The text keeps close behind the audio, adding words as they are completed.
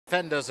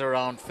defenders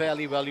around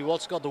fairly well. You've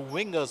also got the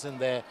wingers in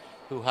there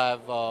who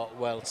have,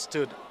 well,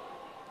 stood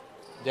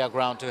their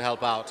ground to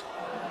help out.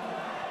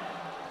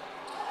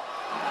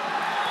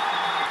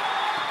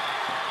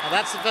 And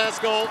that's the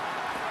first goal.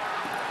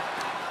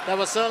 That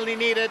was certainly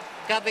needed.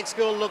 Catholic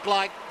School looked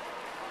like.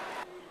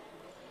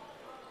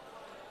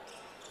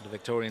 The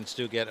Victorians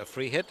do get a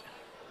free hit.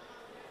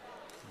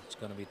 It's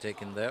going to be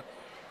taken there.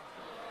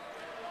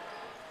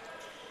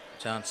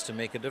 Chance to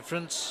make a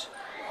difference.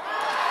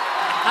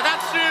 And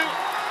that's true.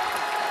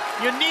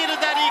 You needed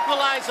that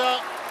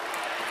equalizer.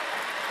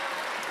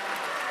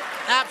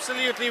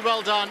 Absolutely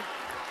well done.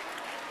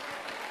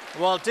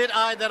 Well, did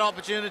eye that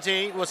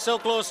opportunity, was so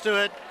close to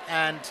it,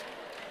 and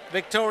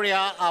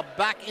Victoria are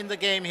back in the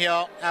game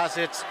here as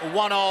it's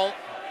 1-1.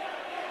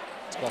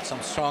 It's got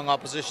some strong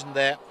opposition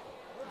there.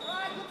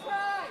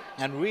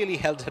 And really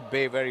held at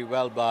bay very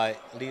well by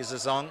Lee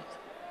Zezong.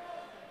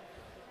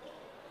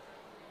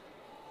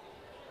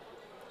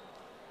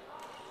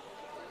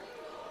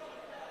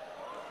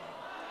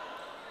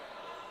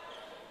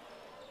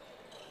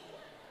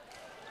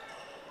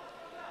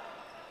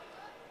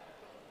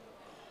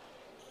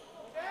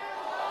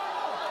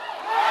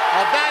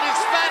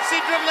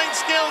 Dribbling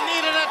skill,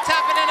 needed a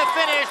tap and a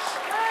finish.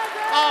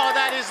 Oh,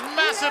 that is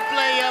massive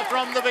play here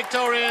from the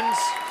Victorians.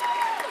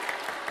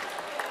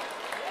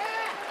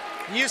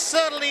 You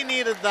certainly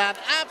needed that.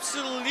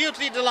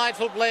 Absolutely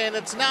delightful play, and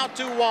it's now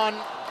 2-1.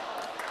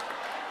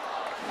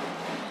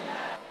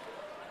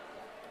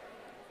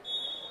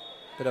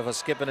 Bit of a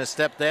skip and a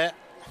step there.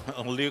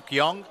 Luke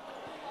Young.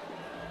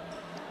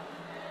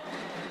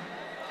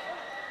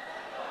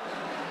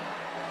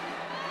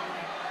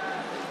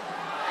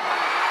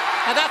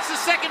 And that's the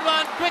second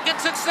one, quick in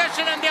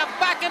succession, and they're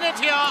back in it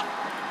here.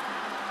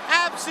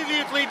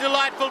 Absolutely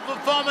delightful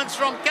performance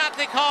from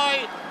Catholic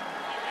High.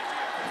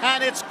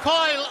 And it's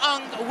Kyle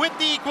Ung with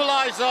the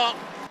equalizer.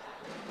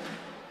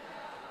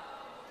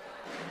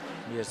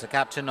 Here's the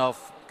captain of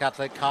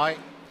Catholic High,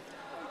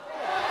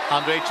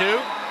 Andre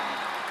Chu.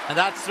 And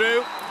that's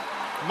through.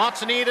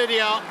 Much needed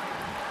here.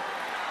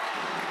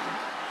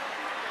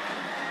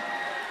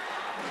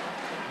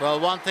 Well,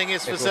 one thing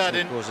is for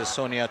certain. Of course, is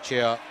Sonia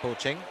Chia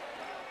coaching.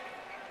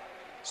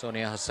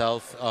 Sonia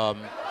herself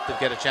did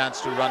get a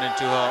chance to run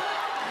into her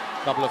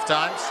a couple of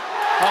times.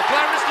 Oh,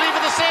 Clarence Lee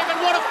with the save,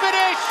 and what a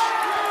finish!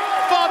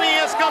 Bobby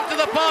has come to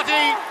the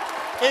party.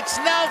 It's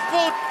now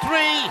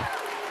 4-3.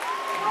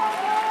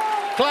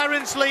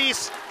 Clarence Lee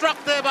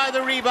struck there by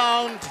the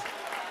rebound.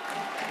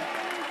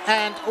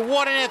 And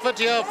what an effort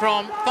here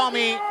from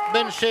Fahmi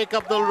bin Sheikh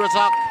Abdul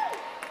Razak.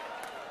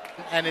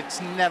 And it's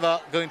never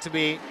going to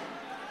be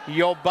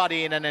your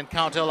buddy in an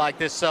encounter like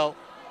this. So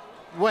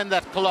when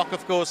that clock,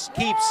 of course,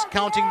 keeps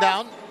counting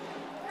down,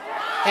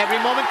 every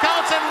moment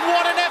counts, and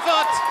what an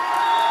effort!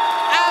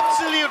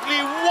 Absolutely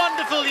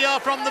wonderful here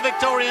from the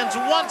Victorians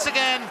once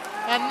again,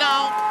 and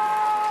now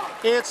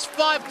it's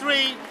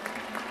 5-3.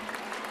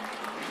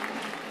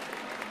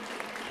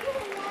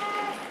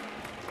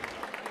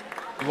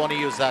 You want to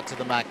use that to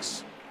the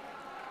max.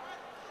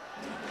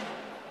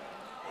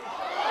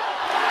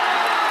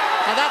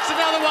 And that's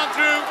another one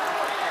through.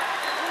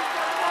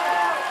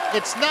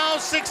 It's now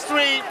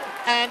 6-3.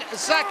 And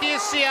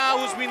Zacchaeus Sia,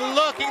 who's been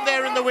lurking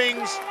there in the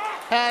wings,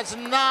 has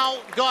now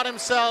got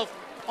himself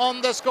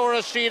on the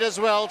scorer sheet as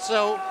well.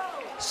 So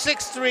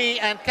 6-3,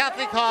 and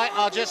Catholic High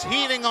are just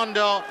heaving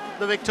under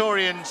the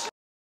Victorians.